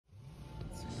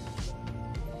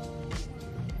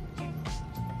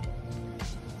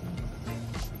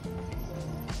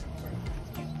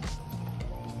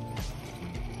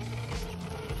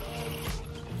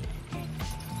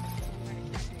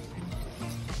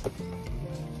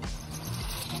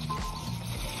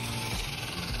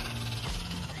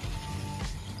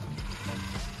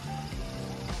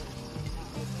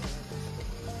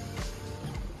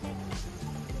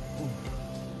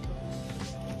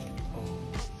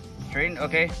Straighten,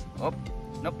 okay. Oh,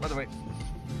 nope, other way.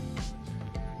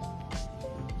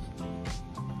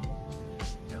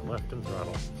 Yeah, left and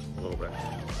throttle a little bit.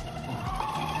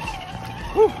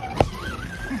 Whew.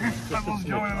 Almost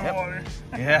going in the water.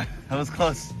 Yeah, that was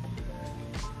close.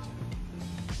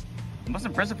 The most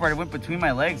impressive part, it went between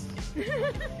my legs.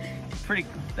 Pretty,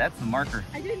 that's the marker.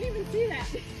 I didn't even see that.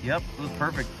 Yep, it was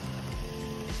perfect.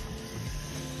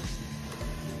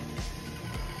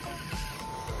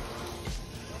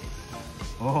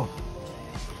 Oh.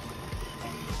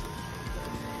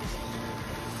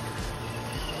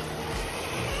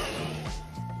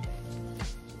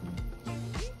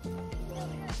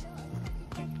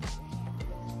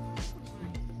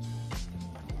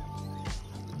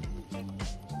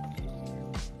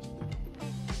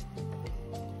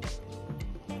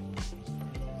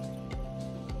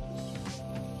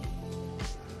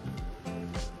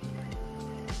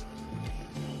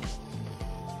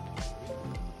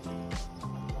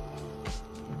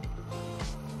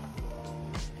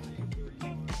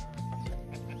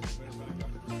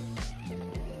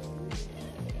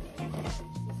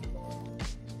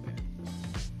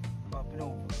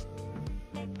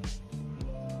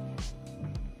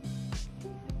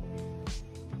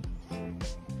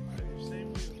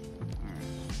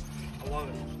 Love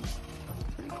it.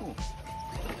 Pretty cool.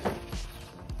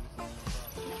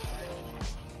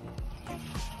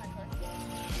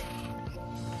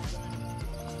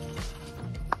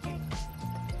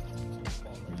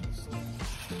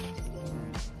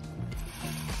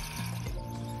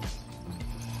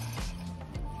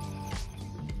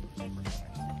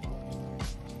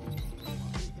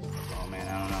 Oh man, I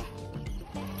don't know.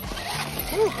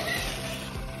 Whew.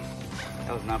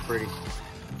 That was not pretty.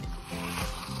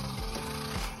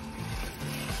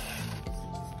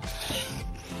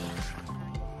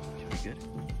 Good.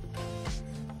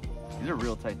 These are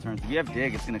real tight turns. If you have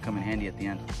dig, it's going to come in handy at the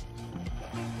end.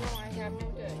 No, I have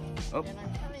no dig. Oh. And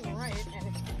I'm turning right and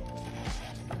it's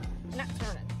not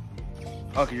turning.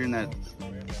 Oh, because you're in that.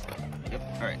 Yep.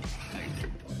 All right.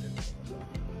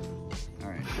 All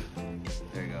right.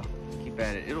 There you go. Keep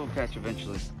at it. It'll catch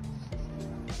eventually.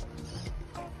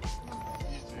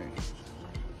 There you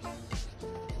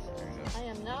go. I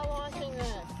am not launching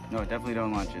this. No, definitely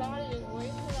don't launch The it. body is way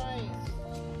too nice.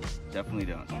 Definitely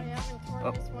don't. I haven't torn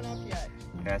Oh. this one up yet.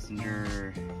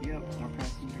 Passenger. Yep, more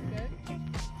passenger.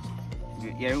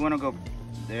 Good? Yeah, we want to go.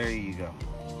 There you go.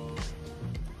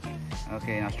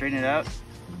 Okay, now straighten it out.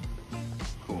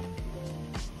 Cool.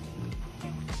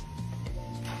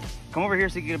 Come over here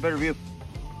so you can get a better view.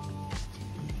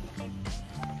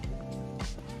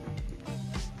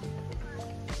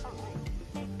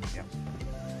 Yeah.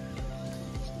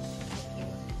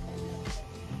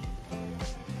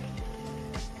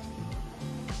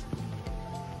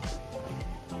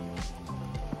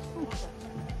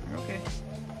 You're okay.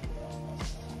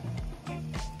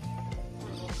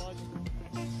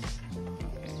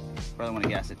 Okay. Probably want to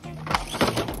gas it.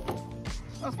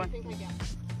 That's I fine. think I got it.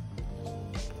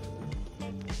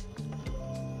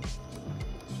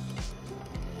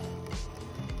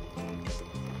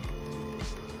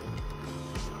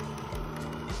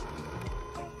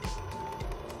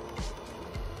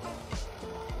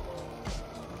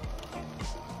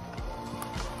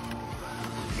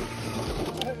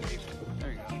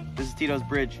 There you go. This is Tito's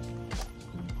bridge.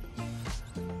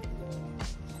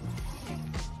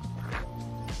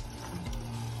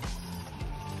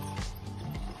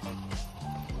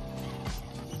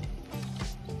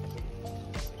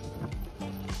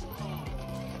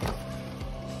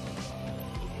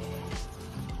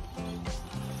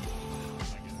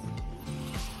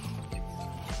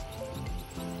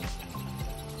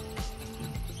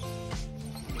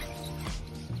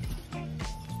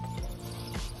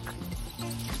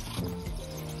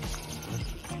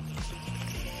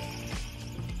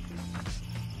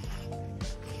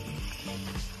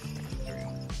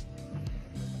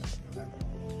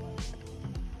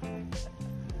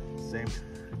 Same.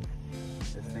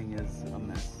 This thing is a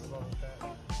mess.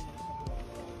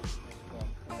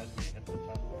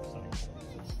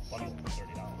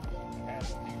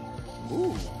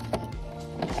 Ooh.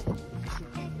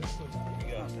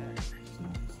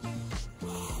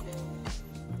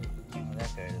 That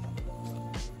guy isn't.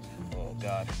 Oh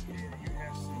God.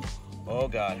 Oh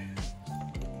God.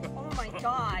 Oh my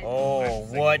god. Oh,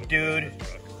 what, dude?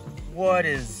 What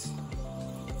is?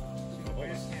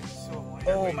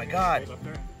 Oh my God.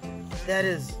 That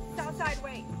is. South side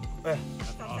way. That's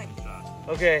South an side. awesome shot.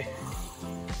 Okay.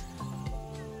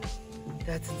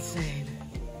 That's insane.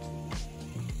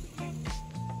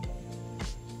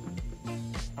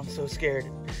 I'm so scared.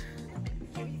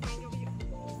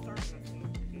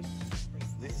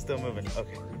 This is still moving.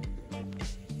 Okay.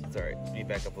 It's alright. You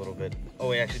back up a little bit. Oh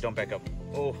wait, actually don't back up.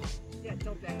 Oh. Yeah,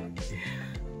 don't back up.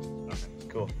 Yeah.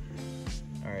 Cool.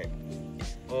 Alright.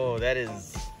 Oh, that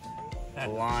is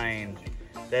blind.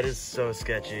 That is so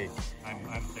sketchy.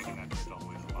 I'm thinking that there's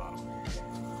always a bottom.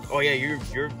 Oh yeah,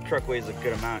 your truck weighs a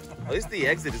good amount. At least the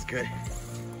exit is good.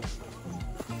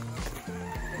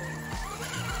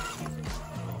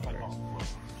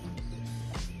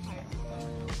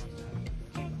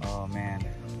 Oh man.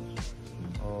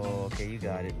 Oh, okay, you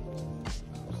got it.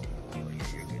 You're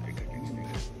good.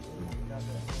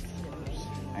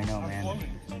 I know, man.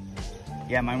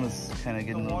 Yeah, mine was kind of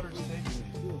getting.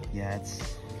 Yeah,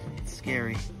 it's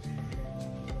scary.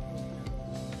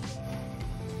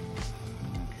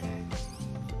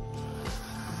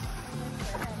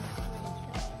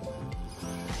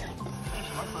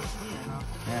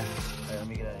 Yeah. Let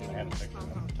me get out of here. I had a picture of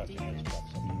him touching his truck.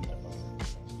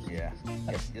 Yeah.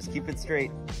 Yep. Just keep it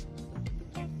straight.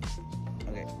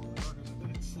 Okay.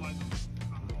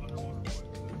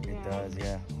 It does,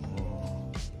 yeah.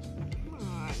 Ooh.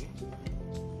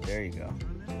 There you go.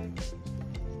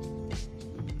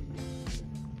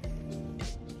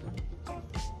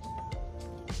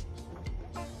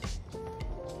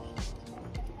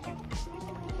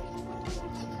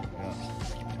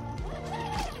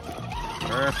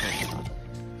 Perfect.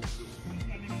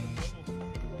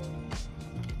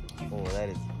 Oh, that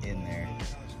is in there.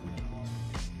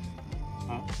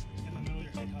 Huh?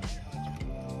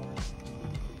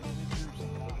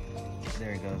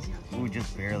 There it goes. Ooh,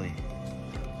 just barely.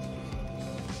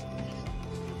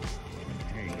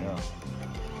 There you go.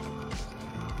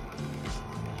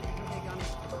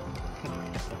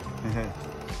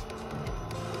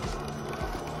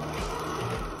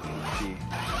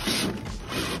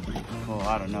 Oh,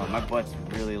 I don't know. My butt's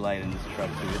really light in this truck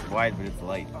too. It's wide, but it's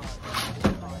light.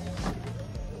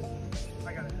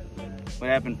 I got it. What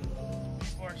happened?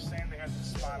 People are saying they got the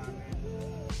spot on me.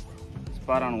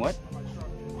 Spot on what? On my truck.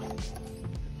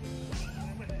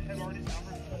 Have already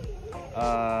numbered?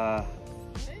 I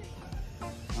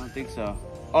don't think so.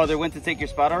 Oh, they went to take your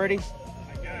spot already? I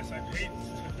guess. I paid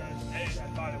today. I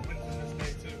thought it went to this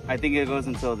day too. I think it goes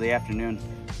until the afternoon.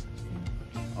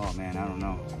 Oh man, I don't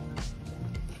know.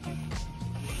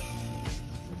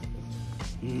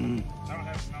 I don't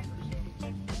have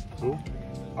numbers. Who?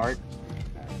 Art?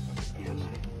 Yeah,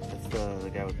 that's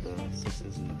the guy with the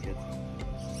 6s and the kids.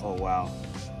 Oh wow.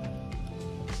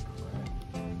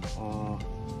 Oh.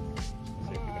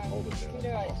 See if you can hold it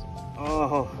there. That's awesome.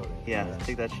 Oh, yeah,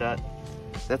 take that shot.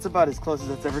 That's about as close as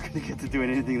that's ever gonna get to doing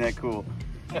anything that cool.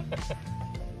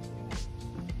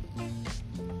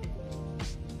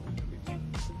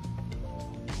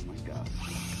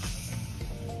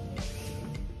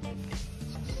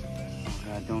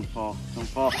 Don't fall. Don't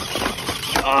fall.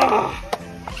 Ah!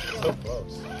 So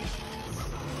close.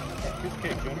 Good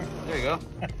kick, Junior. There you go.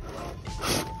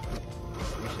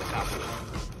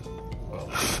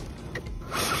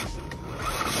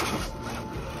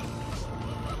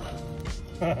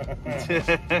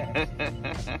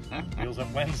 Feels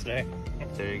up Wednesday.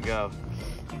 There you go.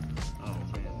 Oh,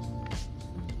 man.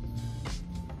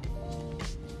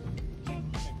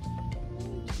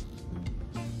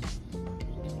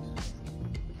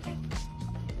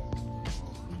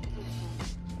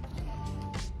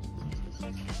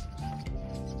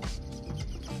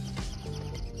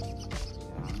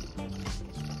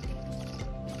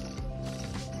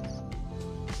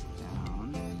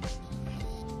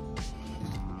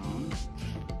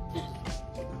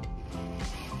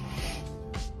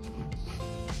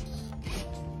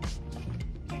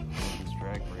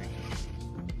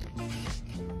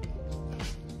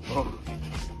 Oh.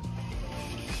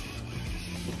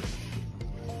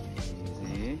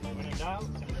 Easy.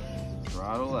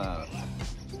 Throttle out.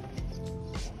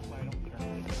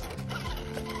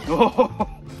 Oh,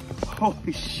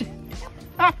 holy shit.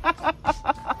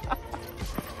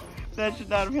 That should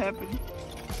not have happened.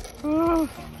 Oh,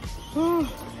 oh.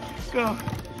 Go,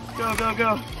 go, go,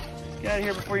 go. Get out of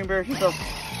here before you embarrass yourself.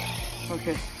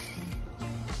 Okay.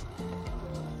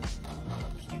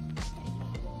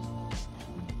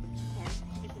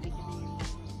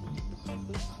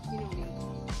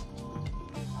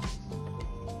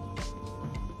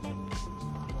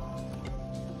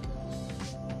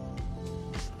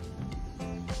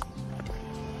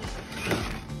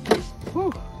 Whew.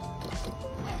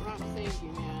 That rock saved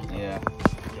you, man. Yeah.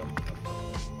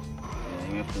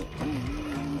 up the.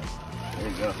 There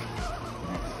you go.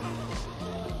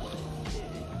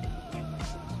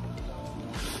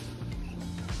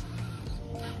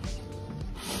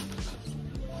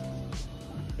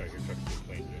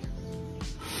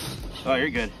 Oh, you're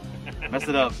good. Mess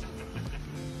it up.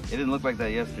 It didn't look like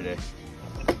that yesterday.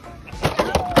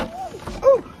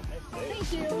 Ooh.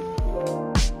 Thank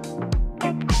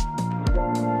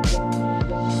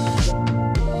you.